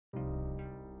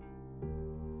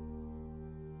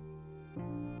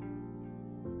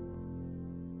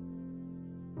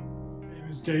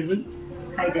is David.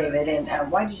 Hi, David.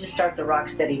 And why did you start the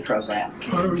Rocksteady program?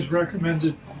 I was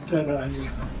recommended that I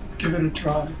give it a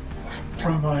try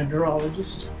from my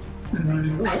neurologist.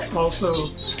 And I also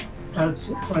had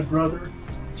my brother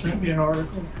sent me an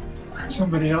article.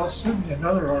 Somebody else sent me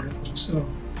another article. So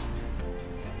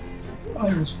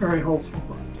I was very hopeful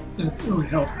that it would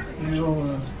help me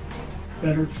feel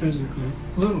better physically,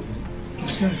 a little bit.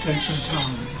 It's going to take some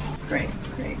time. Great,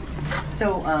 great.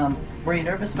 So, were you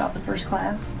nervous about the first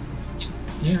class?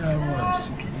 Yeah, I was.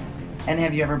 And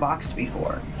have you ever boxed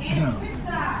before? No.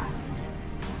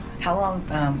 How long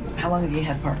have you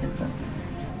had Parkinson's?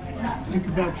 I think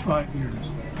about 5 years.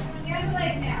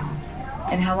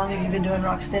 And how long have you been doing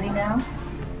Rocksteady now?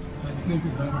 I think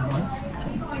about a month.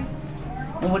 Okay.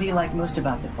 And what do you like most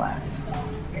about the class?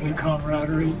 The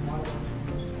camaraderie,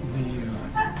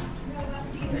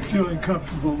 the feeling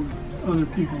comfortable with other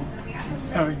people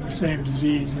having the same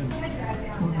disease in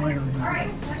one way or another.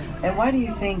 And why do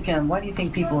you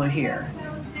think people are here?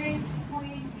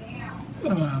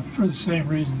 For the same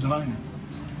reasons I am.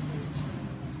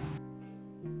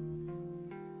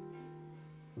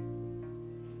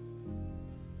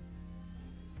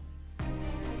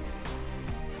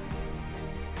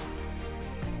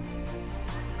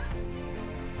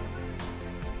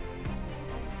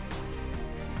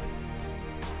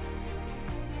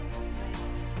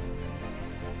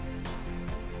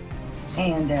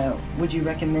 And would you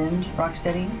recommend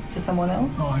Rocksteady to someone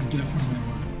else? Oh, I definitely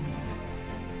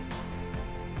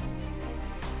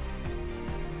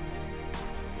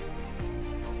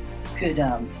would.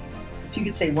 If you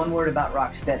could say one word about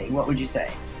Rocksteady, what would you say?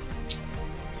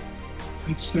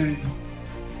 I'd say,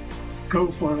 go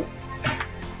for it.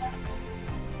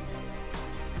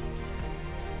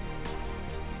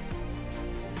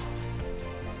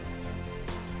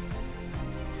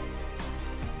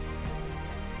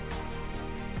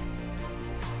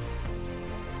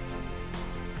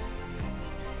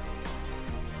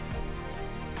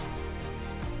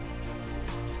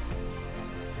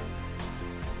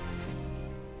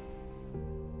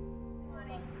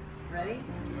 Ready?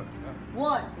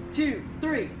 1, 2,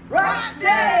 3.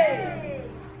 Rocksteady!